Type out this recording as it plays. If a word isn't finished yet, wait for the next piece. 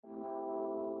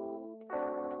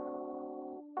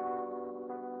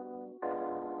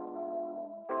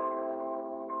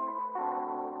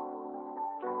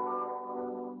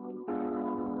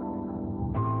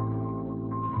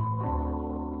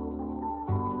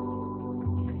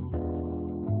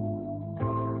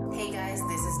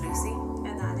This is Lucy.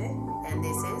 And Ade. And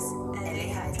this is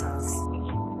LA High Talks.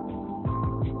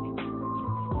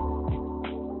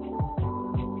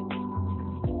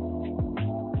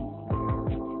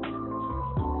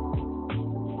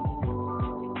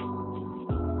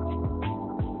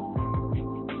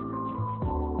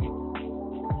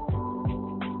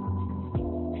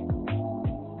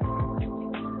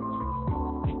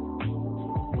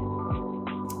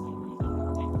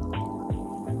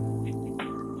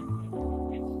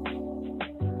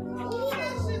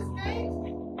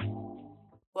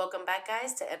 Welcome back,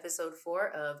 guys, to episode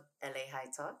 4 of LA High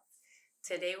Talk.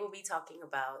 Today we'll be talking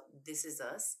about This Is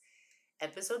Us,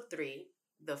 episode 3,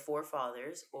 The Four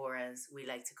Fathers, or as we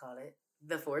like to call it,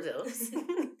 The Four Dilfs.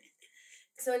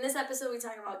 So in this episode, we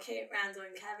talk about Kate, Randall,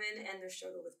 and Kevin and their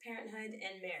struggle with parenthood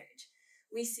and marriage.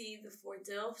 We see the Four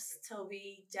Dilfs,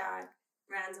 Toby, Jack,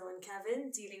 Randall, and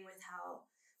Kevin dealing with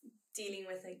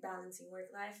balancing work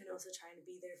life and also trying to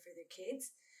be there for their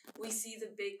kids. We see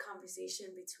the big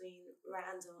conversation between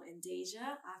Randall and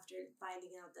Deja after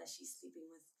finding out that she's sleeping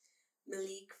with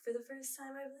Malik for the first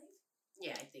time, I believe.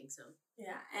 Yeah, I think so.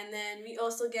 Yeah, and then we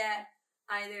also get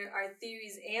either our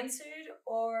theories answered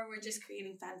or we're just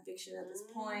creating fan fiction at this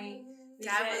point.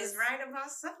 I was right about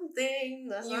something.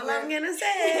 That's all I'm going to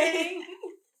say.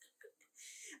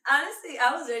 Honestly,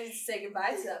 I was ready to say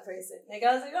goodbye to that person. Like,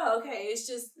 I was like, oh, okay, it's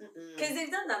just... Because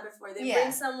they've done that before. They bring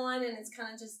someone and it's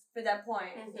kind of just for that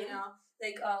point, you know?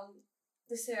 Like,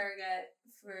 the surrogate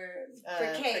for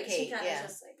Kate. She kind of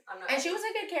just like, I'm not... And she was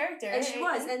a good character. And she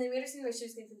was. And they made her seem like she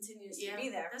was going to continue to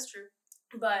be there. That's true.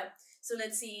 But, so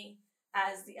let's see,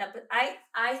 as the episode...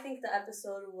 I think the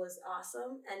episode was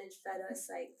awesome and it fed us,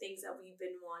 like, things that we've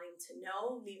been wanting to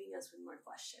know, leaving us with more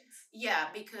questions. Yeah,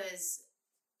 because...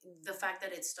 the fact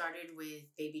that it started with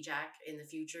Baby Jack in the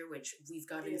future, which we've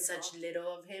gotten such little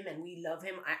of him, and we love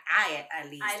him. I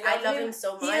at least. I love him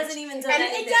so much. He hasn't even done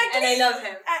anything, and I love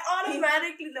him. I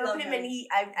automatically love him, and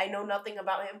I know nothing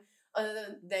about him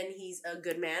other than he's a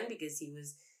good man because he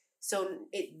was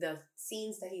the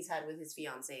scenes that he's had with his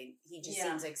fiance, he just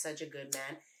seems like such a good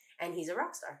man, and he's a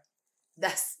rock star.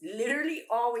 That's literally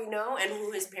all we know, and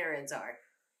who his parents are.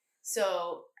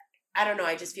 So. I don't know,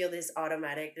 I just feel this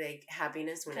automatic, like,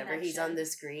 happiness whenever he's on the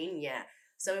screen. Yeah.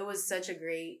 So it was such a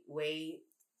great way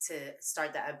to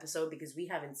start the episode because we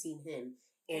haven't seen him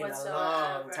in a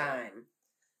long time.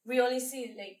 We only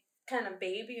see, like, kind of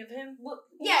baby of him. Well,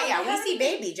 we see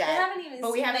Baby Jack,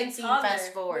 we haven't seen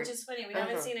Fast Forward. Which is funny. We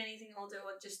haven't seen anything older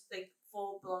with just, like,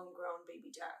 full-blown grown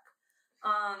Baby Jack.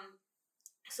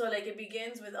 So, like, it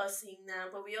begins with us seeing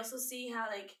them, but we also see how,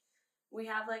 like, we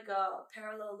have, like, a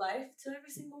parallel life to every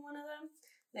single one of them.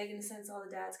 Like, in a sense, all the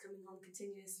dads coming home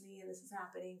continuously, and this is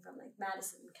happening from, like,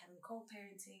 Madison and Kevin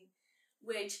co-parenting,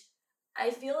 which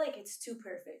I feel like it's too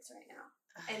perfect right now.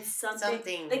 And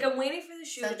something. Like, I'm waiting for the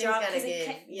shoe to drop. Something's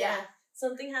gotta give.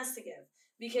 Something has to give.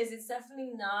 Because it's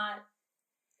definitely not...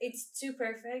 It's too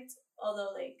perfect,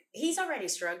 although, like... He's already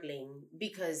struggling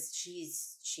because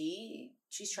she's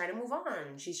trying to move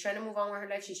on. She's trying to move on with her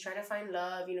life. She's trying to find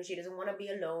love. You know, she doesn't want to be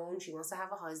alone. She wants to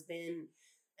have a husband.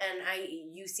 And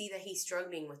you see that he's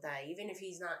struggling with that. Even if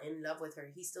he's not in love with her,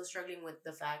 he's still struggling with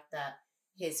the fact that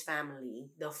his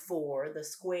family, the square, the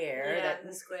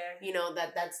square, you know,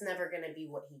 that's never going to be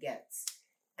what he gets.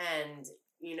 And,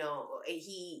 you know,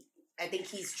 I think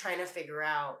he's trying to figure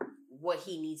out what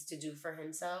he needs to do for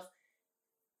himself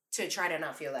to try to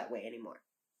not feel that way anymore.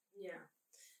 Yeah.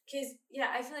 Because,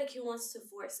 I feel like he wants to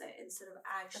force it instead of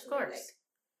actually. Of course.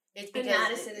 Like, it's because...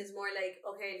 Madison is more like,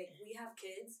 okay, like, we have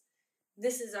kids.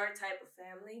 This is our type of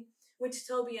family. Which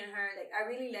Toby and her, like, I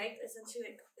really liked, essentially,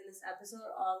 like, in this episode,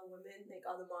 all the women, like,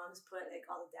 all the moms put, like,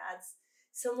 all the dads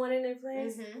somewhat in their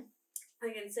place. Mm-hmm.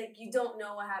 Like, it's like, you don't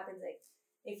know what happens, like,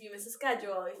 if you miss a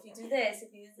schedule, if you do this,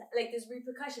 if you do that. Like, there's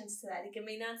repercussions to that. Like, it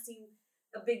may not seem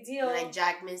a big deal. Like,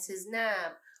 Jack missed his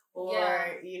nap.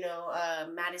 Or, you know,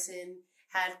 Madison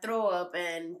had throw up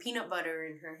and peanut butter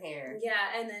in her hair.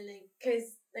 Yeah, and then, like,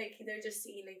 because, like, they're just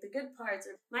seeing, like, the good parts.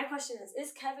 My question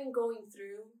is Kevin going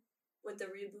through with the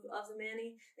reboot of the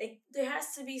Manny? Like, there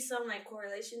has to be some, like,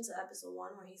 correlation to episode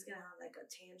 1 where he's going to have, like, a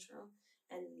tantrum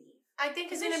and leave. I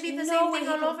think it's going to be the same thing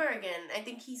all over again. I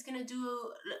think he's going to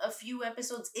do a few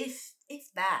episodes, if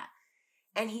that.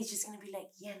 And he's just going to be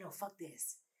like, yeah, no, fuck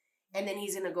this. And then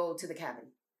he's going to go to the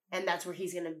cabin. And that's where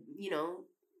he's going to, you know,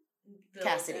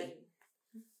 Cassidy.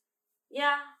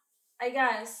 Yeah, I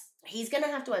guess. He's going to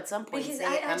have to at some point say,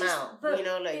 I'm out. But you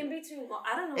know, like, in between, well,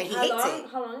 I don't know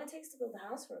how long it takes to build a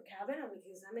house for a cabin. I mean,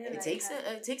 because I mean,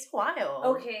 it takes a while.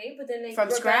 Okay, but then, like,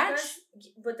 from scratch?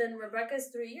 But then Rebecca's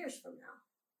 3 years from now.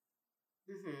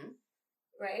 Mm-hmm.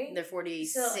 right? They're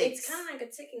 46. So it's kind of like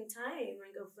a ticking time,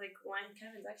 like of like when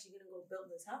Kevin's actually gonna go build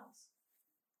this house.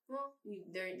 Well,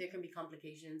 there can be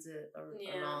complications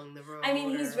along the road. I mean,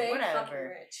 he's very fucking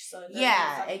rich, so it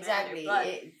doesn't exactly. Matter.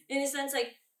 But in a sense,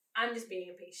 like I'm just being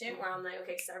impatient, where I'm like,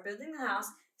 okay, start building the house,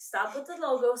 stop with the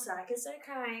logo, so I can start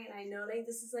crying, and I know like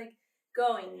this is like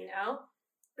going, you know,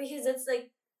 because it's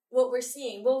like what we're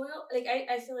seeing. Well,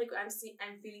 I feel like I'm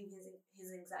feeling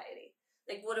his anxiety.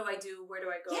 Like, what do I do? Where do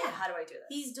I go? Yeah. How do I do this?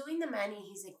 He's doing the Manny.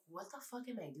 He's like, what the fuck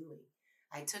am I doing?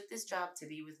 I took this job to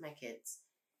be with my kids,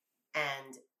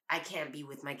 and I can't be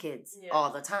with my kids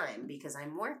all the time because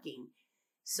I'm working.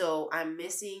 So I'm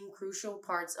missing crucial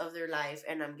parts of their life,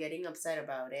 and I'm getting upset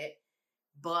about it.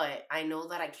 But I know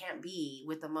that I can't be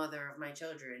with the mother of my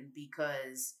children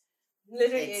because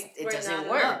literally it doesn't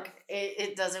work.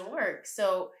 It doesn't work.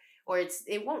 So, or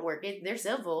it won't work. They're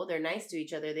civil. They're nice to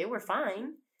each other. They were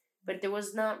fine. But there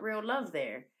was not real love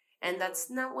there. And that's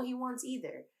not what he wants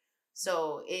either.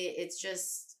 So it's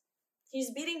just... He's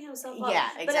beating himself up. Yeah,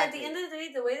 exactly. But at the end of the day,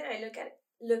 the way that I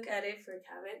look at it for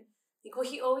Kevin, like what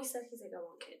he always said, he's like, I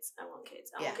want kids. I want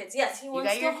kids. I want kids. Yes, he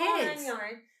wants the whole 9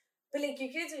 yards. But like your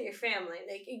kids are your family.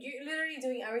 Like you're literally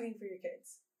doing everything for your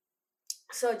kids.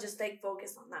 So just like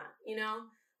focus on that, you know?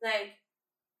 Like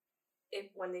if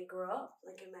when they grow up,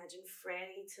 like imagine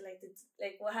Franny to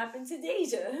like what happened to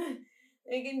Deja.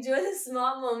 Like, enjoy the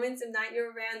small moments and not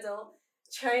your Randall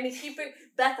trying to keep it.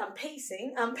 Beth, I'm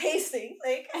pacing.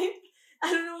 Like, I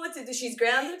don't know what to do. She's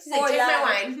grounded. She's like, drink my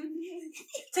wine.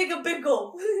 Take a big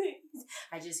gulp.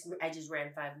 I just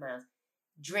ran 5 miles.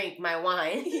 Drink my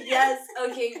wine. Yes.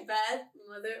 Okay, Beth,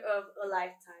 mother of a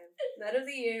lifetime. Not of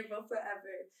the year, but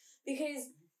forever. Because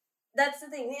that's the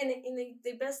thing. And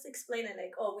they best explain it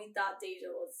like, oh, we thought Deja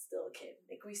was still a kid.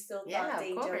 Like, we still thought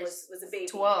Deja was a baby.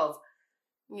 12.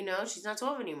 You know, she's not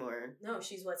 12 anymore. No,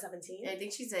 she's what, 17? I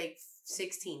think she's like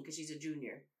 16 because she's a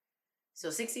junior. So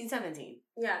 16, 17.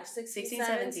 Yeah, 16,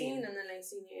 17, and then like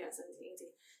senior, 17, 18.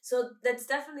 So that's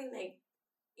definitely like,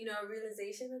 you know, a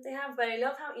realization that they have. But I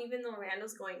love how even though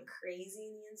Randall's going crazy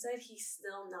in the inside, he's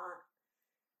still not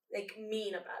like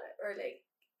mean about it or like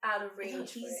out of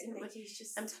range. He's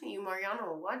just... I'm telling you,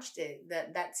 Mariano watched it,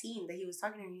 that scene that he was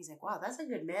talking to him. He's like, wow, that's a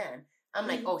good man. I'm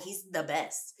like, oh, he's the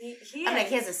best. I'm like,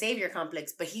 he has a savior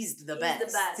complex, but he's the best.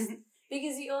 He's the best.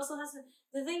 Because he also has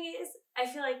the thing is, I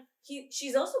feel like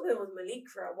she's also been with Malik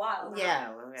for a while now. Yeah.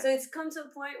 So it's come to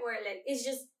a point where like it's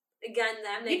just again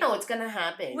them like, you know what's gonna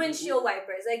happen. Windshield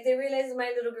wipers. Like they realize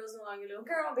my little girl's no longer a little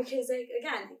girl because like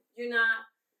again, you're not.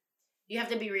 You have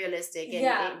to be realistic,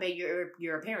 but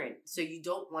you're a parent, so you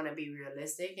don't want to be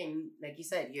realistic, and like you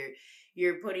said,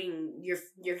 you're putting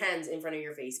your hands in front of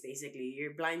your face, basically.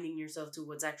 You're blinding yourself to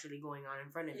what's actually going on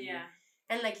in front of you.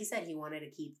 And like he said, he wanted to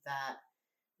keep that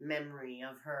memory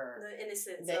of her,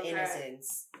 the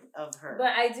innocence of her.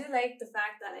 But I do like the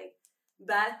fact that like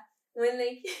Beth, when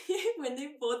they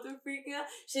both were freaking out,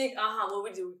 she's like, what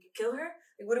we do? We kill her?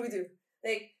 Like, what do we do?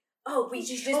 Like, oh, we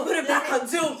just put it back on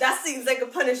Zoom. That seems like a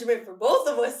punishment for both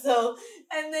of us. So,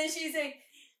 and then she's like,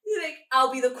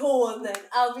 I'll be the cool one then.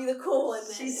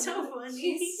 She's so funny.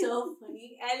 She's so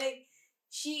funny. And like,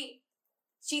 she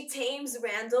tames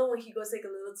Randall when he goes like a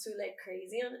little too like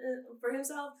crazy for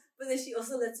himself. But then she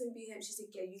also lets him be him. She's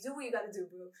like, yeah, you do what you gotta do,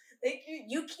 bro. Like,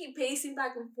 you keep pacing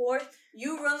back and forth.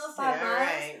 You run the 5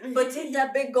 miles, but take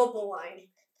that big gulp of wine.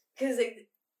 Because like,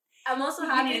 I'm also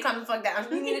happy. You need to calm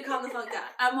the fuck down.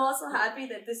 I'm also happy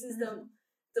that this is the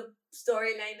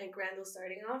storyline, like Randall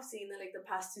starting off, seeing that like the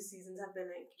past 2 seasons have been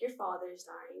like your father's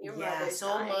dying, your mother's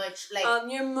dying. Much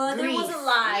like your mother grief. was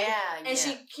alive, and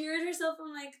she cured herself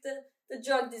from like the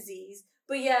drug disease,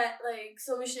 but yet like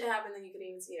so much shit happened that you couldn't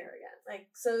even see her again. Like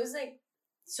so it was like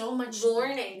so much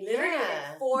warning, literally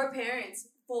like, 4 parents,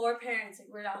 like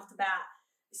right off the bat.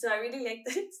 So I really like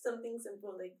that it's something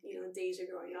simple, like, you know, Deja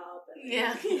growing up. And,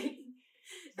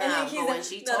 and like, he's when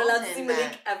she not told allowed to see him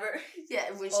Malik ever.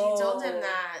 Yeah, when she told him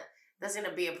that that's going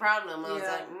to be a problem, I was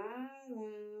like,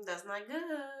 that's not good.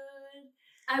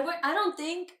 I don't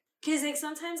think, because like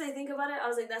sometimes I think about it, I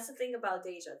was like, that's the thing about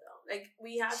Deja though. Like,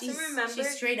 we have to remember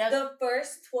she's straight up, the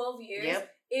first 12 years,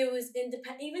 it was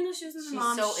independent. Even though she was with her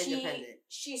mom,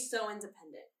 she's so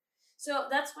independent. So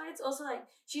that's why it's also like,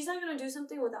 she's not going to do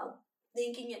something without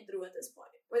thinking it through at this point.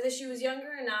 Whether she was younger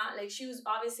or not, like she was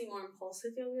obviously more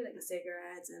impulsive younger, like the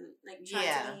cigarettes and like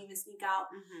trying to leave and sneak out.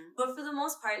 Mm-hmm. But for the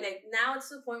most part, like now it's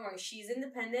to the point where she's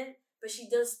independent, but she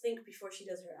does think before she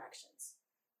does her actions.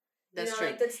 That's true.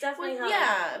 Like that's definitely how.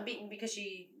 Yeah, because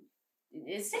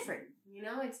it's different. You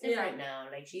know, it's different now.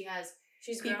 Like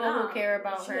she's people who care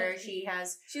about her.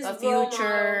 She's a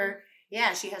future.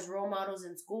 yeah, she has role models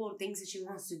in school, things that she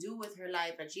wants to do with her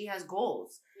life, and she has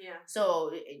goals. Yeah.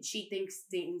 So she thinks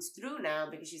things through now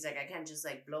because she's like, I can't just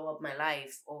like blow up my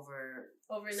life over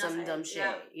some nothing. dumb shit.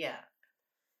 Yeah.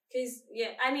 Because,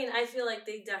 yeah, I mean, I feel like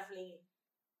they definitely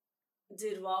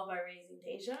did well by raising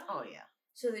Deja. Oh, yeah.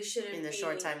 So they shouldn't in the be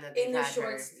short time that they've had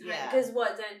her. Yeah. Because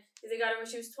what then? They got her when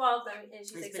she was 12, then and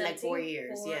she's it's like been 17, like 4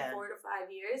 years, 4 to 5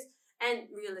 years, and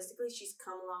realistically, she's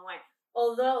come a long way.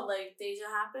 Although, like, Deja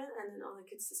happened, and then all the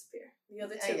kids disappear. The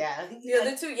other two, the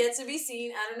other two yet to be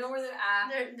seen. I don't know where they're at.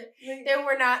 They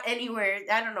were not anywhere.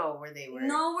 I don't know where they were.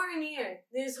 Nowhere near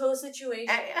this whole situation.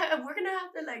 We're gonna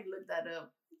have to like look that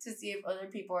up to see if other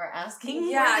people are asking.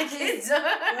 Yeah, where the kids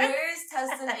are. Where's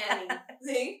Tess and Annie?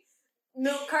 Like,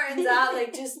 milk cartons out.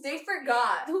 Like, just they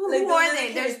forgot. Who like, are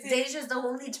they? Deja's the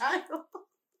only child.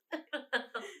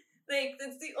 Like,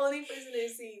 that's the only person I've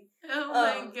seen. Oh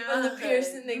my god. On the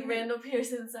Pearson, like, Randall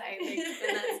Pearson side. Like,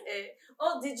 and that's it.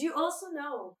 Oh, did you also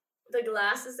know the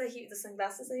sunglasses that he was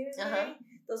wearing?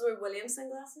 Those were William's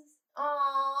sunglasses?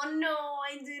 Oh, no,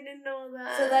 I didn't know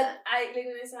that. So that, when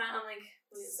I saw it, I'm like,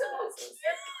 William's so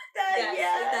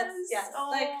sunglasses. Cute. Yes. Oh,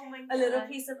 like, my God. A little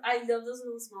piece of, I love those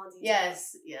little small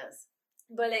details. Yes.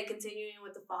 But, like, continuing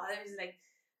with the fathers, like,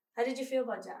 how did you feel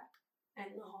about Jack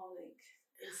and the whole, like,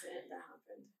 incident that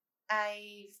happened?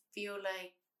 I feel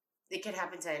like it could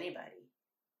happen to anybody.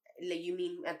 Like, you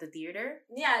mean at the theater?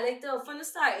 Yeah, like from the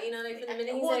start, you know, like from the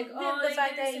minute he's like, the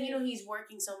fact that, you know, he's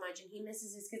working so much and he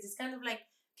misses his kids. It's kind of like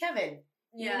Kevin.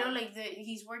 Yeah. You know, like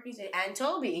he's working and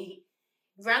Toby.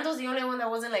 Randall's the only one that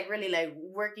wasn't like really like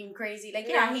working crazy. Like,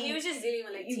 yeah, he was just dealing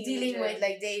with like dealing with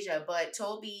like Deja, but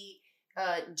Toby,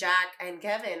 Jack, and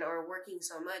Kevin are working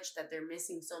so much that they're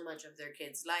missing so much of their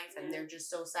kid's life, and they're just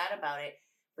so sad about it.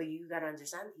 But you gotta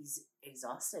understand, he's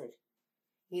exhausted.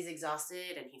 He's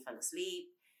exhausted, and he fell asleep.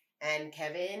 And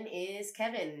Kevin is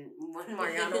Kevin. When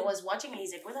Mariano was watching,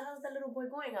 he's like, "Where the hell is that little boy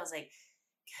going?" I was like,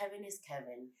 "Kevin is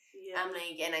Kevin." Yeah. I'm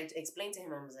like, and I explained to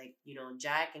him, I was like, you know,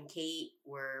 Jack and Kate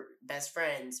were best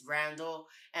friends. Randall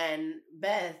and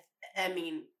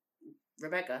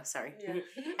Rebecca, sorry. Yeah.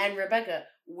 And Rebecca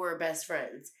were best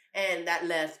friends. And that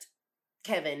left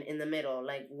Kevin in the middle,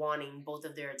 like wanting both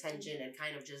of their attention and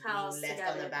kind of just being left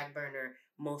on the back burner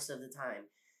most of the time.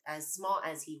 As small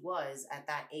as he was at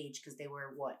that age, because they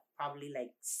were probably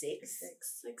like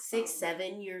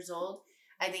 7 years old.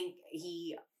 I think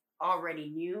he already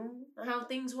knew how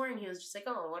things were, and he was just like,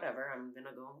 "Oh, whatever, I'm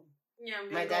gonna go home." Yeah,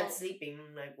 my dad's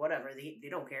sleeping. Like, whatever, they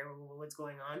don't care what's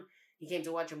going on. He came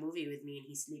to watch a movie with me, and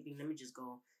he's sleeping. Let me just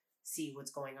go see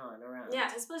what's going on around.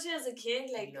 Yeah, especially as a kid,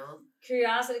 like, you know,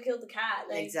 curiosity killed the cat.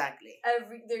 Like, exactly.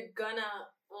 They're gonna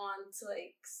want to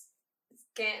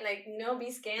be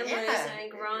scandalous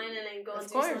and run and go. Of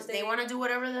course, they want to do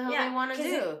whatever the hell they want to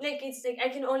do. It's like I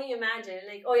can only imagine.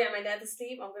 Like, oh yeah, my dad's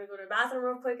asleep. I'm gonna go to the bathroom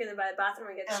real quick, and then by the bathroom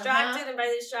I get distracted, and by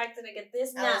the distracted I get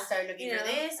this. I'll start looking for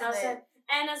this,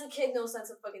 and as a kid, no sense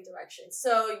of fucking direction.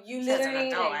 So you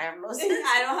literally, I have no sense.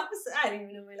 I don't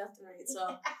even know my left and right.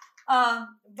 So.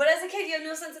 But as a kid, you have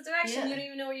no sense of direction. You don't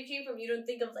even know where you came from. You don't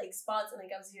think of like spots and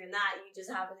like I was here and that. You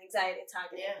just have an anxiety attack.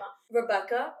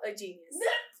 Rebecca, a genius.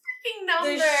 Number.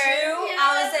 The shoe, yes.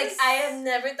 I was like, I have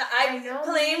never thought.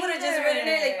 Plain would have just written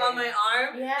it like on my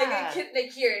arm. Yeah. Like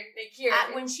here.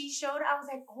 When she showed, I was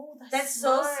like, oh, that's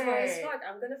so smart as fuck.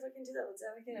 I'm gonna fucking do that with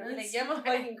everything. I'm like, yeah, my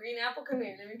fucking green apple, come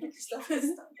here. Let me get your stuff.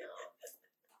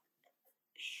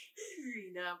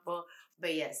 Green apple.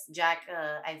 But yes, Jack,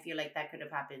 I feel like that could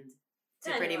have happened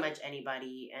to pretty much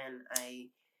anybody. And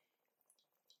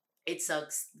it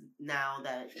sucks now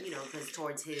that, you know, because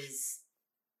towards his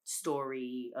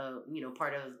story, you know,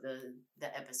 part of the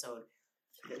episode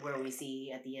where we see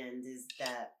at the end is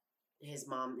that his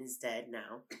mom is dead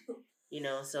now, you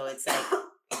know, so it's like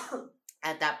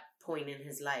at that point in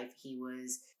his life he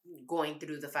was going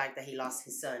through the fact that he lost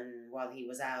his son while he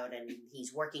was out, and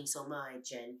he's working so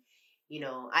much, and you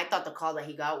know, I thought the call that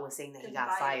he got was saying that he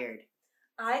got fired.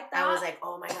 I was like,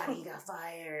 oh my god, he got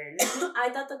fired. I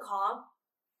thought the call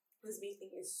was me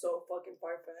thinking so fucking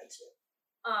far-fetched.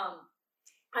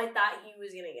 I thought he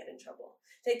was gonna get in trouble.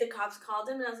 Like the cops called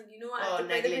him, and I was like, you know what? I have to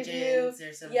play the review. Or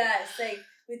something. Yes, like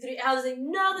I was like,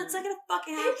 no, that's not gonna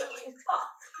fucking happen. Like,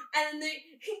 fuck. And then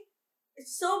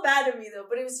it's so bad of me though.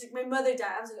 But it was like my mother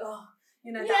died. I was like, oh,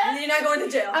 you're not going to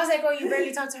jail. I was like, oh, you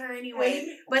barely talked to her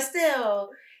anyway. But still,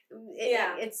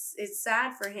 it's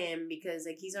sad for him because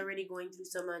like he's already going through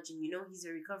so much, and you know he's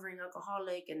a recovering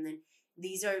alcoholic, and then.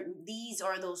 These are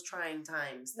those trying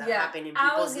times that happen in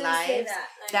people's lives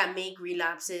that make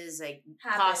relapses like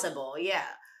possible.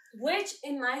 Yeah. Which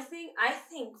in my thing, I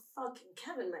think fucking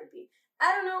Kevin might be.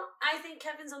 I don't know. I think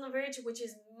Kevin's on the verge, which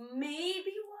is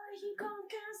maybe why why he called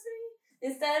Cassidy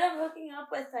instead of hooking up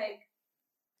with like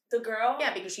the girl.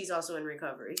 Yeah, because she's also in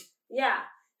recovery. Yeah,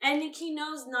 and like, he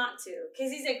knows not to,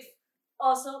 because he's like.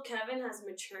 Also, Kevin has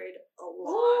matured a lot.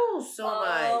 Oh, so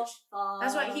much.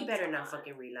 That's why he better not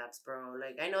fucking relapse, bro.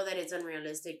 Like, I know that it's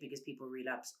unrealistic because people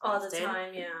relapse all often. the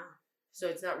time. Yeah. So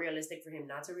it's not realistic for him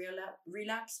not to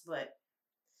relapse, but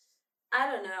I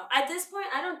don't know. At this point,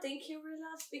 I don't think he'll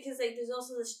relapse because like there's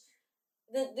also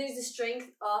there's the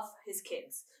strength of his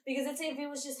kids. Because let's say if it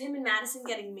was just him and Madison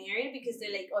getting married because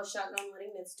they're like, oh, shotgun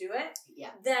wedding, let's do it.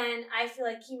 Yeah. Then I feel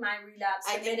like he might relapse.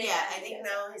 I think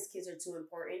now his kids are too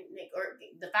important. Or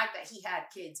the fact that he had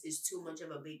kids is too much of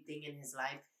a big thing in his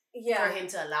life for him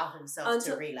to allow himself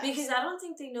to relapse. Because I don't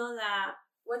think they know that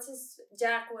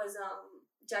Jack was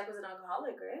an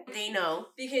alcoholic, right? They know.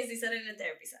 Because they said it in a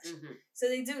therapy session. Mm-hmm. So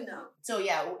they do know. So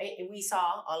yeah, we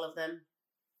saw all of them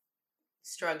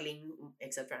struggling,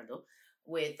 except Randall,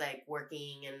 with like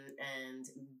working and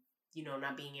you know,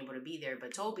 not being able to be there.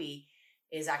 But Toby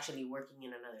is actually working in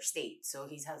another state, so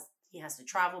he has to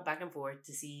travel back and forth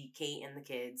to see Kate and the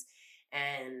kids.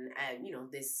 And you know,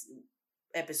 this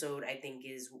episode I think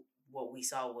is what we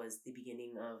saw was the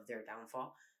beginning of their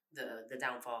downfall, the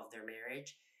downfall of their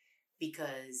marriage,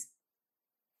 because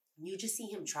you just see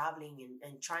him traveling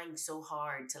and trying so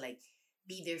hard to like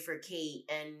be there for Kate.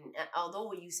 And although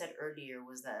what you said earlier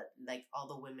was that like all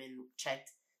the women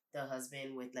checked the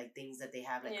husband with like things that they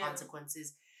have like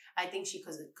consequences, I think she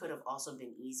could have also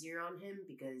been easier on him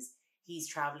because he's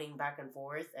traveling back and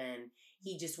forth and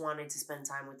he just wanted to spend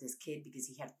time with his kid because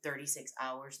he had 36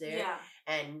 hours there. Yeah.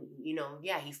 And you know,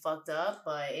 he fucked up,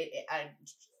 but I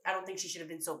don't think she should have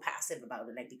been so passive about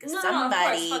it, like because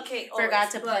somebody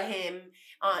forgot to put him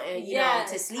you know,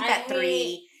 to sleep at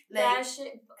 3. Like, that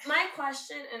shit. My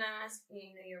question, and I'm asking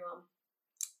you, your mom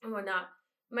and whatnot.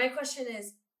 My question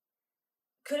is,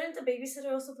 couldn't the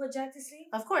babysitter also put Jack to sleep?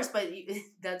 Of course, but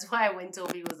that's why when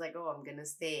Toby was like, "Oh, I'm gonna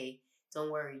stay.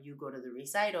 Don't worry, you go to the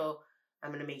recital.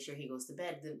 I'm gonna make sure he goes to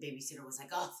bed." The babysitter was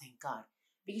like, "Oh, thank God,"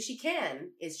 because she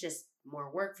can. It's just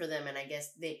more work for them, and I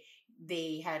guess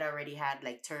they had already had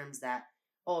like terms that,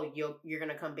 oh, you're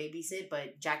gonna come babysit,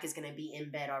 but Jack is gonna be in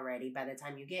bed already by the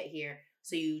time you get here.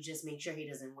 So you just make sure he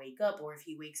doesn't wake up, or if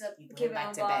he wakes up, you put him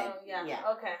back to bed. Yeah.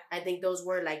 Okay. I think those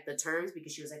were like the terms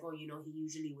because she was like, oh, you know, he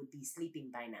usually would be sleeping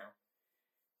by now.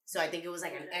 So I think it was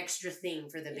like an extra thing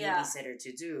for the babysitter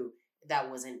to do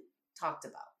that wasn't talked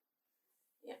about.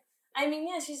 Yeah. I mean,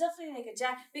 yeah, she's definitely like a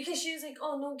Jack, because she was like,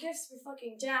 oh, no gifts for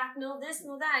fucking Jack, no this,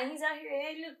 no that. And he's out here,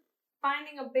 hey, look,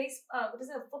 finding a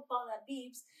a football that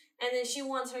beeps. And then she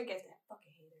wants her gift. I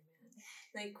fucking hate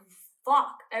her, man. Like,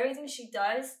 fuck. Everything she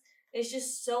does. It's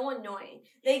just so annoying.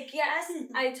 Like, yes,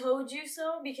 I told you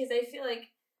so, because I feel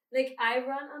like I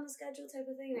run on a schedule type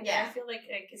of thing. Like, I feel like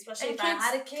especially and if I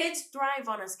had a kid. Kids thrive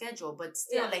on a schedule, but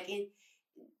still, like, in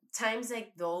times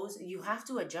like those, you have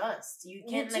to adjust. You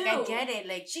can't, like, I get it.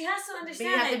 Like, she has to understand.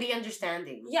 But you have to be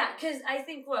understanding. Yeah, because I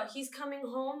think, he's coming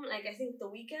home, like, I think the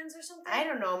weekends or something? I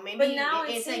don't know, maybe. But now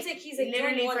it seems like he's, like,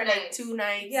 literally for, like, 2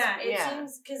 nights. Yeah, it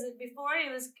seems, because before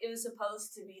it was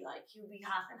supposed to be, like, he would be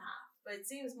half and half. But it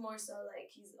seems more so like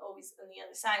he's always on the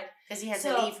other side. Because he had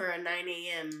to leave for a 9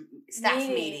 a.m. staff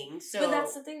meeting. So, but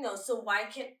that's the thing, though. So why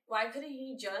couldn't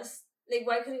he just, like,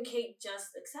 why couldn't Kate just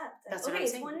accept that? That's what I'm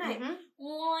saying. It's one night. Mm-hmm.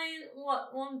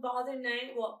 One bothered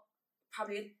night. Well,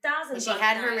 probably 1,000. But she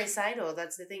had her recital.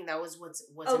 That's the thing. That was what's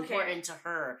important to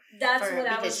her. That's what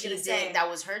I was going to say. That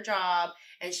was her job,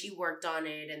 and she worked on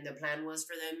it, and the plan was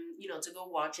for them, you know, to go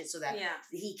watch it so that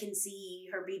he can see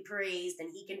her be praised, and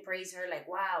he can praise her like,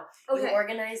 wow, you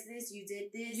organized this, you did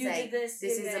this. You did this.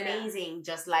 This is amazing.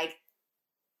 Just like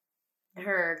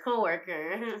her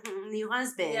coworker, new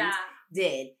husband,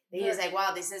 did. And he was like,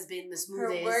 wow, this has been the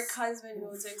smoothest. Her work husband who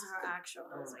was into her actual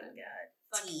husband. Oh my God.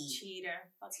 Fucking cheater.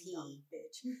 Fucking dumb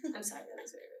bitch. I'm sorry, that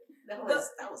was very rude.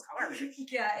 That was hard.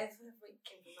 Yeah, it came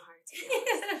from the heart.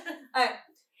 Alright,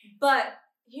 but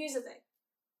here's the thing.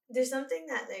 There's something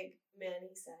that, like,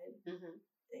 Manny said. Mm-hmm.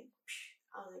 Like,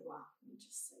 I was like, wow, you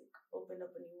just, like, opened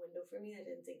up a new window for me. I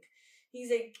didn't think.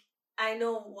 He's like, I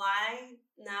know why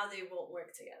now they won't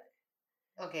work together.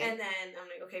 Okay. And then I'm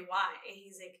like, okay, why? And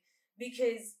he's like,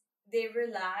 because they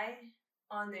rely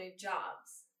on their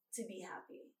jobs to be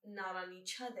happy, not on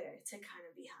each other to kind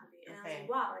of be happy. And I was like,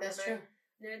 wow, that's true.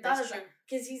 Never thought of that.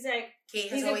 Because he's like,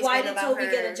 why did Toby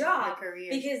get a job?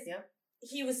 Because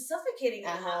he was suffocating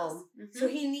in the house. Mm-hmm. So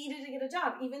he needed to get a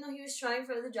job, even though he was trying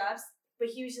for other jobs. But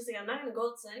he was just like, I'm not going to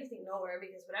go to anything, nowhere,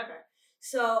 because whatever.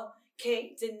 So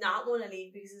Kate did not want to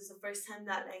leave because it was the first time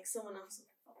that, like, someone else was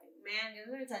like, oh, man, give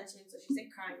her attention. So she's,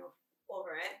 like, crying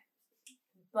over it.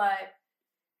 But,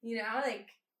 you know, like,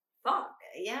 fuck.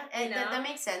 Yeah, and that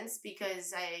makes sense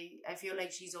because I feel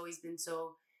like she's always been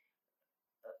so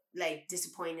like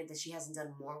disappointed that she hasn't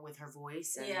done more with her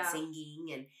voice and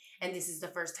singing, and this is the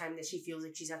first time that she feels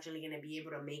like she's actually going to be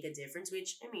able to make a difference,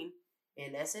 which I mean,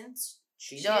 in essence,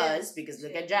 she does, because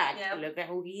look at Jack, look at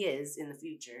who he is in the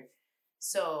future.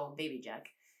 So baby Jack,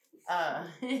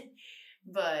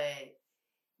 but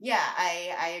yeah,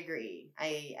 I agree.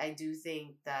 I do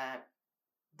think that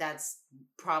that's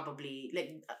probably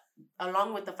like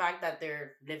along with the fact that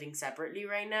they're living separately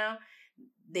right now,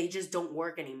 they just don't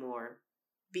work anymore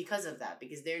because of that,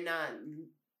 because they're not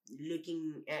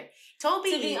looking at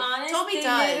Toby. To be honest, Toby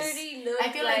does. I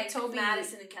feel like Toby,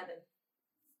 Madison and Kevin.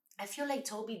 I feel like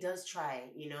Toby does try,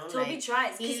 you know. Toby like,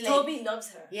 tries because Toby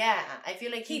loves her. Yeah, I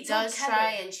feel like he does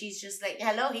try, and she's just like,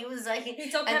 "Hello." He was like,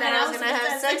 he told Kevin, "I was gonna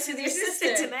have sex with your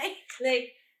sister tonight."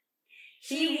 Like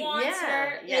he wants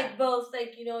her, like both,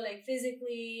 like, you know, like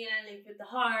physically and like with the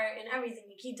heart and everything.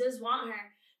 Like he does want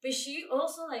her, but she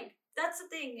also, like, that's the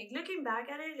thing. Like looking back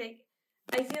at it, like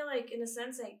I feel like in a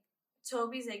sense, like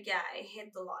Toby's like, yeah, I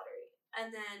hit the lottery,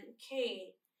 and then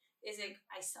Kate is like,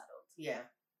 I settled. Yeah.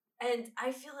 And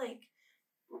I feel like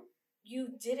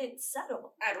you didn't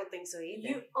settle. I don't think so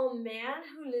either. A man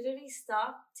who literally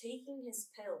stopped taking his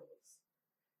pills,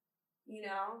 you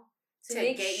know, to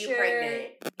make get you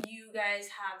pregnant. You guys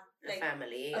have like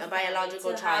a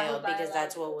biological child, because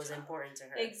that's what was important to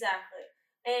her. Exactly.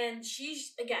 And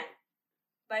she's, again,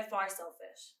 by far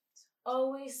selfish.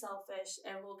 Always selfish,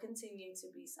 and will continue to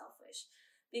be selfish.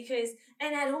 Because,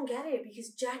 and I don't get it, because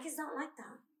Jack is not like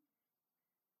that.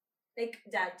 Like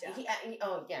Dad Jack.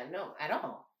 No, at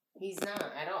all. He's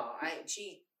not at all. I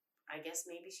guess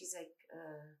maybe she's like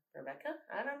Rebecca.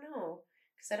 I don't know,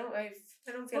 because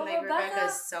I don't feel like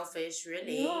Rebecca's selfish,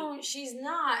 really. No, she's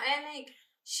not, and like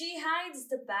she hides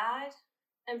the bad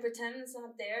and pretends it's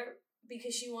not there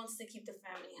because she wants to keep the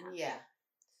family happy. Yeah.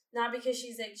 Not because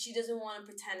she's like she doesn't want to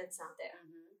pretend it's not there.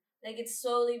 Mm-hmm. Like it's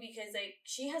solely because like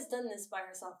she has done this by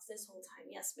herself this whole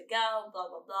time. Yes, Miguel, blah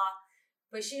blah blah.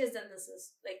 But she has done this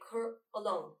as, like, her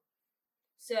alone.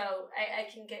 So, I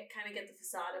can get the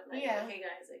facade of, like, okay,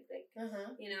 guys, like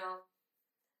you know.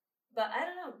 But I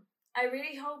don't know. I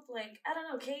really hope, like, I don't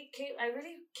know, Kate, I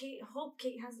really hope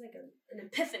Kate has, like, an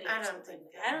epiphany or something.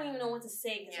 I don't even know what to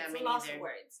say, because it's a loss of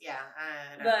words. Yeah,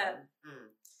 but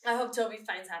I hope Toby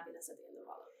finds happiness at the end of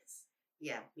all of this.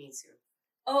 Yeah, me too.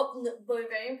 Oh, no,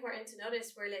 but very important to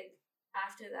notice, we're, like,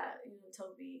 after that, you know,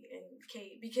 Toby and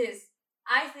Kate, because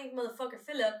I think motherfucker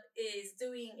Philip is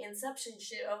doing Inception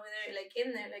shit over there, like in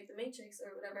there, like the Matrix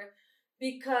or whatever,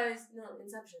 because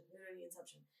Inception, literally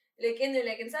Inception, like in there,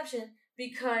 like Inception,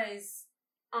 because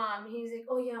he's like,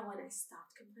 oh yeah, when I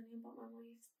stopped complaining about my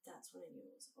wife, that's when I knew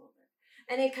it was over,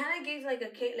 and it kind of gave like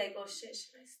a Kate, like, oh shit,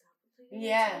 should I stop complaining?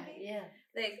 Yeah,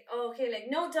 like, oh, okay,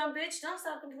 like, no, dumb bitch, don't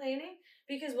stop complaining,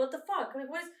 because what the fuck, like,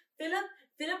 what is Philip?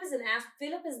 Philip is an ass.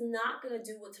 Philip is not gonna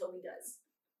do what Toby does.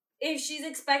 If she's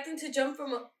expecting to jump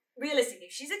from realistically,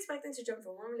 if she's expecting to jump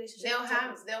from one relationship,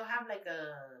 they'll have like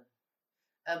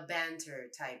a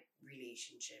banter type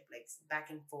relationship, like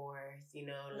back and forth, you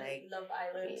know, like Love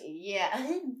Island. Yeah,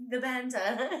 the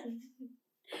banter.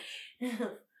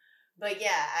 But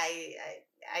yeah,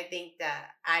 I think that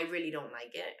I really don't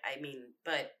like it. I mean,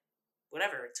 but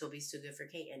whatever. Toby's too good for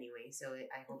Kate anyway, so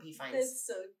I hope he finds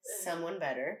someone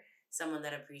better. Someone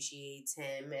that appreciates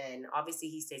him, and obviously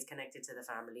he stays connected to the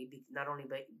family, not only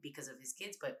because of his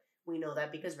kids, but we know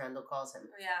that because Randall calls him.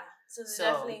 Yeah, so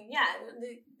definitely,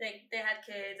 they had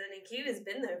kids, and Kate has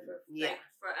been there for like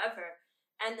forever,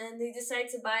 and then they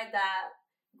decide to buy that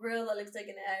grill that looks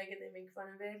like an egg, and they make fun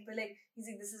of it, but like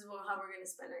he's like, this is how we're gonna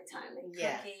spend our time, like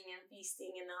cooking and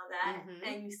feasting and all that,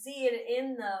 and you see it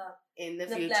in the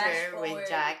future with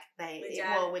Jack,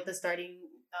 with the starting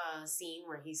scene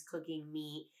where he's cooking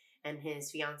meat. And his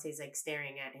fiance's like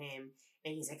staring at him,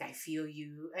 and he's like, I feel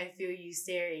you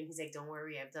staring. He's like, don't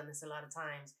worry, I've done this a lot of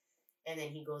times. And then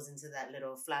he goes into that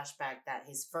little flashback, that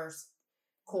his first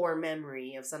core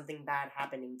memory of something bad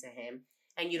happening to him,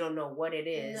 and you don't know what it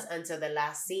is until the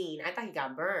last scene. I thought he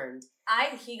got burned.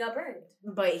 He got burned.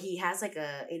 But he has like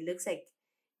it looks like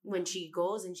when she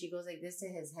goes like this to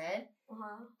his head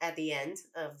at the end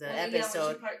of the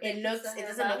episode, it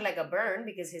doesn't look like a burn,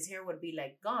 because his hair would be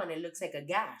like gone. It looks like a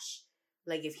gash,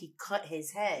 like if he cut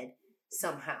his head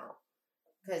somehow.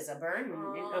 Because a burn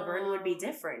would be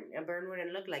different. A burn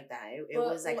wouldn't look like that. It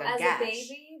was like a gash. As a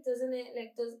baby, doesn't it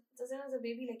as a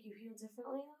baby, like, you heal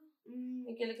differently?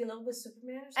 Like you're like a little bit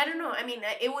Superman or something? I don't know. I mean,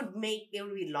 it would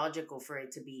be logical for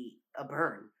it to be a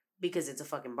burn because it's a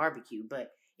fucking barbecue,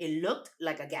 but it looked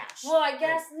like a gash. Well, I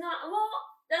guess not. Well,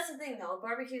 That's the thing, though.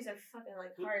 Barbecues are fucking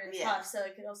like hard and tough, so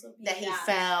it could also be that he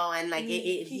fell and like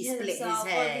he split his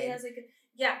head. He has like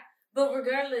but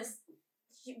regardless,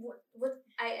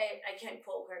 I can't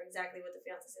quote her exactly what the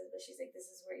fiance says, but she's like,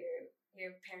 this is where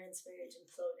your parents' marriage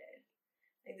imploded.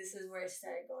 Like this is where it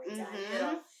started going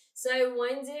downhill. So I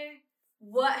wonder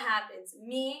what happens.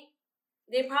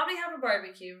 They probably have a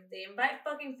barbecue. They invite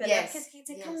fucking Philip because he's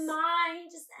like, come on, he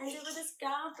just ended with his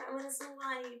girlfriend, with his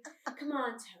wife. Come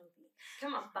on, Toby.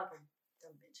 Come on, fucking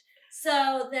dumb bitch.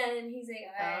 So then he's like,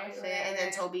 alright. And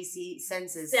then Toby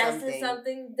senses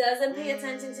something, doesn't pay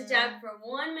attention to Jack for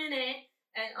 1 minute.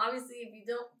 And obviously, if you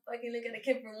don't fucking look at a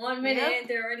kid for 1 minute,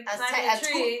 they're already climbing a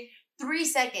tree. 3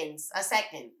 seconds, a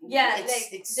second. Yeah,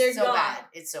 it's they're so gone. bad.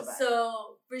 It's so bad.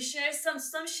 So for sure,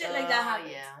 some shit like that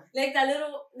happens. Yeah. Like that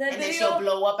and video. then she'll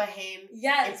blow up at him.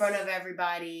 Yes. In front of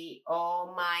everybody.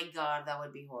 Oh my god, that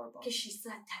would be horrible. Because she's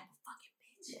that type of fucking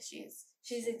bitch. Yeah, she is.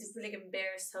 She's like to like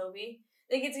embarrass Toby.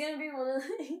 Like it's gonna be one of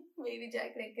maybe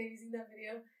Jack. Like have you seen that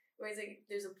video where it's like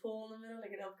there's a pool in the middle,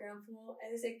 like an upground pool, and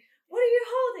it's like, what are you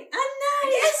holding? A knife.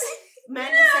 Yes.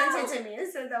 Manny sent it to me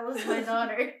and said that was my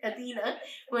daughter, Athena.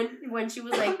 When she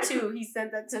was like 2, he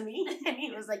sent that to me and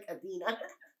he was like, Athena.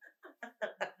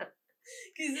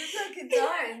 Because it's like a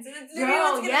darn. So that's literally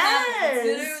what's gonna happen. It's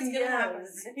literally what's gonna happen.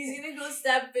 He's gonna go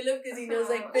stab Philip because he knows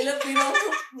like, Philip,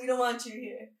 we don't want you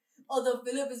here. Although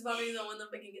Philip is probably the one that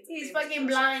fucking gets. He's fucking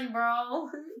blind, bro.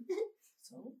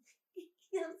 So?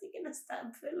 How's he gonna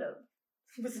stab Philip?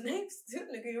 With knives, dude,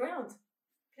 looking around.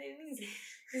 Plain and easy.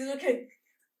 He's okay.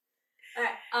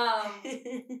 Alright,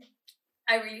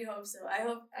 I really hope so.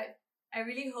 I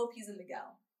really hope he's a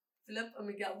Miguel. Philip or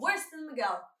Miguel. Worse than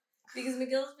Miguel. Because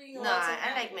Miguel's being a lot.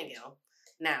 I like Miguel.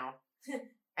 Now.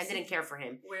 I didn't care for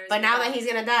him. But now that he's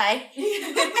gonna die.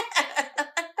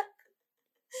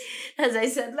 As I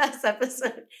said last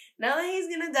episode, now that he's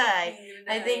gonna die,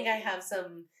 I think I have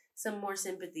some more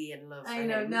sympathy and love for him. I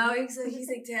know. Now he's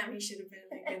like, damn, he should have been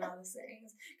like in all the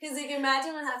things. Because like,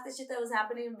 imagine when half the shit that was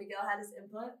happening and Miguel had his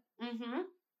input. Mm-hmm.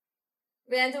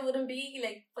 Randall wouldn't be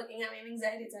like fucking having an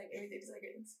anxiety attack every 30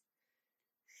 seconds.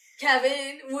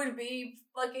 Kevin would be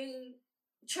fucking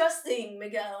trusting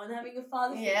Miguel and having a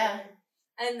father figure. Yeah.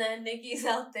 And then Nikki's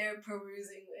out there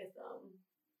perusing with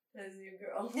as your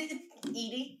girl.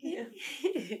 Edie. Yeah.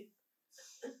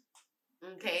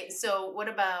 Okay, so what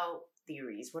about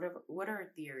theories? What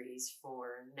are theories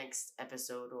for next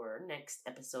episode or next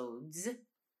episodes?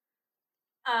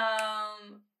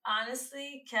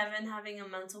 Honestly, Kevin having a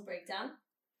mental breakdown.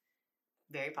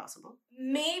 Very possible.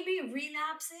 Maybe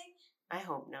relapsing. I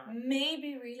hope not.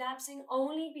 Maybe relapsing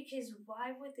only because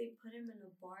why would they put him in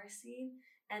a bar scene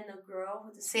and the girl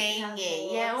with the singing?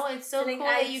 Yeah, well, it's so cool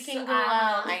that you can go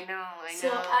out. I know. So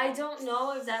I don't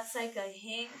know if that's like a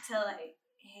hint to like,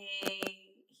 hey,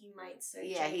 he might start.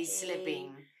 Yeah, he's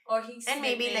slipping. Or he's and slipping.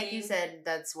 Maybe like you said,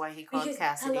 that's why he called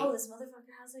Cassidy. Hello, this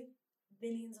motherfucker has like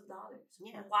billions of dollars.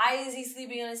 Yeah. Why is he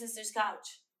sleeping on his sister's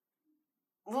couch?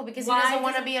 Well, because he doesn't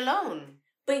want to be alone.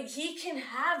 But he can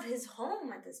have his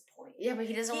home at this point. Yeah, but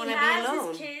he doesn't want to be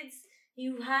alone. He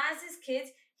has his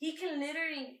kids. He can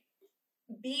literally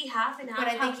be half and half. But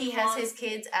I think he has his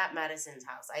kids at Madison's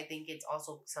house. I think it's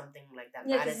also something like that.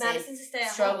 Yeah, Madison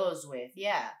struggles with.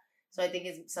 Yeah. So I think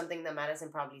it's something that Madison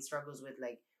probably struggles with.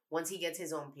 Like, once he gets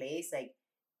his own place, like,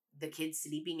 the kids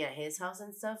sleeping at his house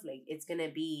and stuff, like, it's gonna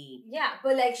be... Yeah,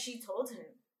 but, like, she told him,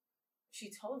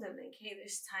 like, hey,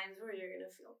 there's times where we're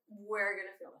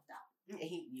gonna feel left out.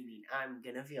 You mean I'm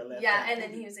gonna feel left out? Yeah, and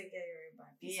then he was like, yeah, you're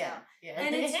right, peace out. Yeah.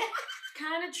 And it's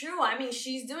kind of true. I mean,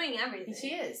 she's doing everything. She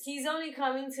is. He's only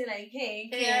coming to, like, hey,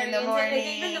 Carrie, in the morning, like,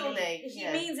 even though he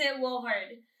means it well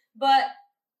hard. But,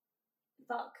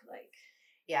 fuck, like...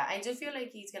 Yeah, I do feel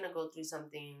like he's gonna go through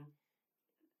something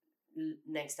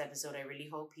next episode. I really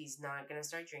hope he's not gonna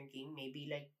start drinking. Maybe,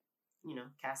 like, you know,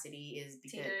 Cassidy is,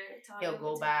 because he'll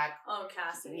go back. Oh,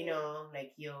 Cassidy. You know,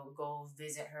 like, he'll go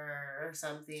visit her or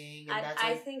something. And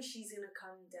I think she's gonna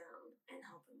come down and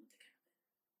help him with the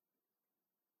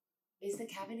cabin. Is the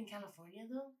cabin in California,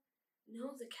 though?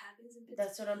 No, the cabin's in Pittsburgh.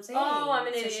 That's what I'm saying. Oh, I'm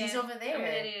an idiot. So she's over there. I'm an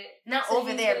idiot. Not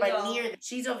over there, but near.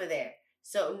 She's over there.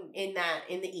 So in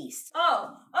the east.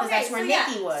 Oh, okay. Because that's where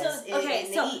Nikki was. So, okay,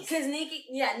 in the east. Because Nikki,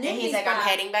 and he's like, I'm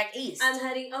heading back east.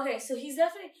 Okay, so he's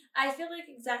definitely. I feel like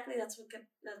exactly that's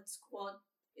what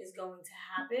is going to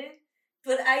happen,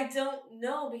 but I don't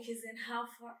know because then how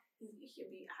far he'll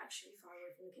be actually far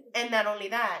away from the kids. And not only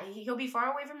that, he'll be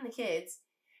far away from the kids,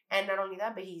 and not only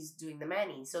that, but he's doing the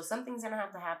Manny. So something's gonna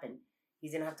have to happen.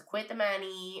 He's gonna have to quit the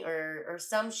Manny or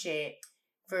some shit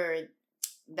for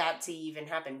that to even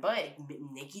happen. But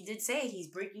Nikki did say he's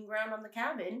breaking ground on the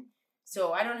cabin,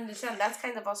 So I don't understand. That's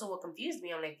kind of also what confused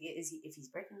me. I'm like, is he if he's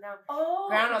breaking down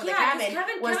ground on the cabin?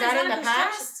 Was that in the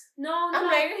past? No, I'm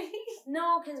like,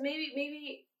 no, because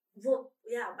maybe. Well,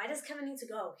 yeah. Why does Kevin need to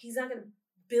go? He's not gonna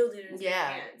build it in his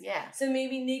hands. Yeah. So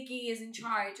maybe Nikki is in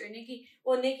charge, or Nikki.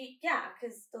 Yeah,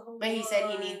 because the whole. But he said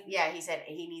he said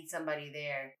he needs somebody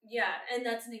there. Yeah, and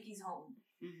that's Nikki's home.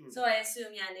 Mm-hmm. So I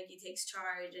assume Nikki takes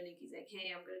charge, and Nikki's like,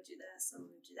 hey, I'm gonna do this, I'm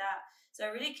gonna do that. So I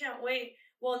really can't wait.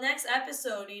 Well, next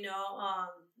episode,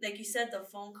 like you said, the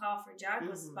phone call for Jack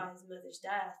was about his mother's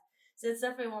death. So that's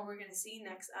definitely what we're gonna see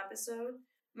next episode.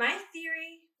 My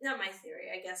opinion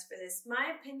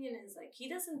is like he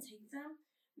doesn't take them,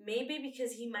 maybe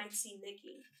because he might see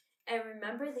Nikki. And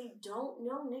remember, they don't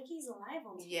know Nikki's alive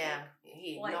on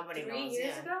nobody 3 knows.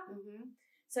 years ago. Mm-hmm.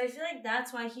 So I feel like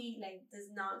that's why he does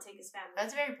not take his family.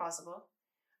 That's very possible.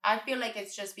 I feel like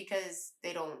it's just because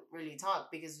they don't really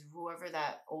talk, because whoever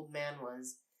that old man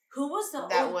was. Who was the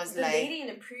lady in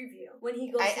the preview when he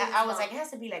goes? I was like, it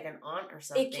has to be like an aunt or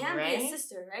something. It can't be a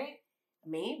sister, right?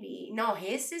 Maybe. No,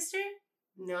 his sister?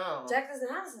 No. Jack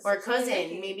doesn't have a sister. Or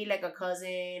cousin. Maybe like a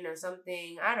cousin or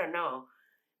something. I don't know.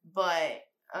 But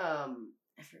I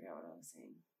forgot what I was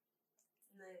saying.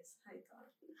 Nice. I thought.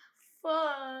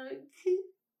 Fuck.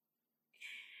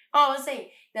 Oh, I was saying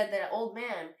that the old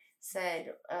man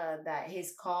said that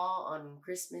his call on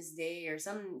Christmas Day or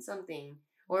something,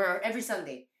 or every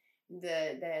Sunday,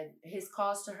 his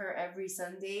calls to her every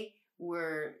Sunday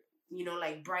were,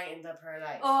 like brightened up her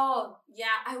life. Oh,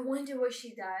 yeah. I wonder where she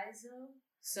dies, though.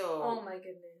 So. Oh, my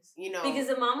goodness. Because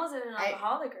the mom wasn't an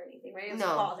alcoholic or anything, right? It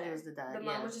was it was the dad. The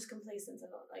mom was just complacent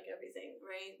about, like, everything,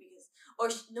 right? Did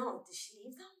she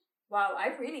leave them? Wow, I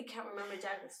really can't remember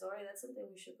Jack's story. That's something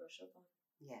we should brush up on.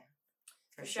 Yeah.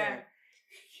 For sure.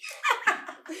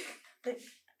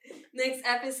 Next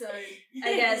episode,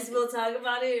 I guess we'll talk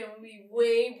about it and we'll be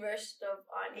way brushed up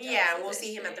on it. Yeah, we'll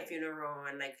see him at the funeral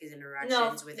and like his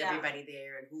interactions with everybody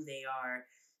there and who they are.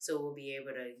 So we'll be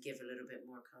able to give a little bit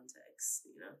more context,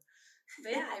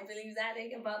 But yeah, I believe that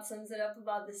about sums it up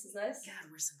about This Is Us. God,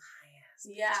 we're some high ass.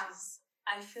 Yeah, bitches.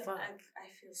 I feel.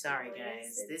 Sorry,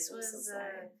 guys.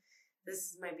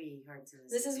 This might be hard to listen.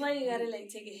 This is why you gotta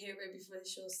take a hit right before the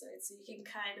show starts, so you can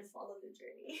kind of follow the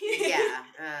journey. Yeah.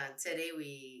 Today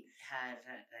we had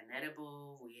an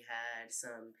edible. We had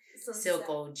some Silk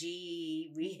OG.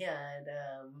 We had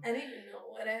I don't even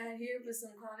know what I had here, but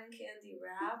some cotton candy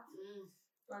wrap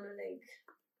on a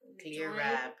clear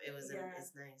wrap. It was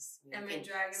it's nice. And my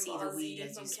Dragon see Ball the weed Z as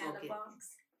you from smoke it.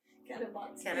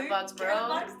 Cannabis, bro.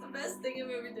 Cannabis, the best thing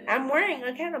I've ever done. I'm wearing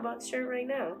a Cannabis shirt right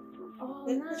now. Oh,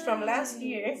 this is from last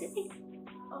year.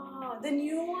 Oh, the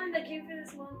new one that came for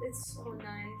this month. It's so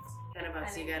nice.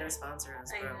 Cannabis, you gotta sponsor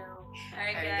us, bro. I know. All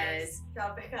right, guys.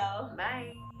 Tropical.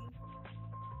 Bye.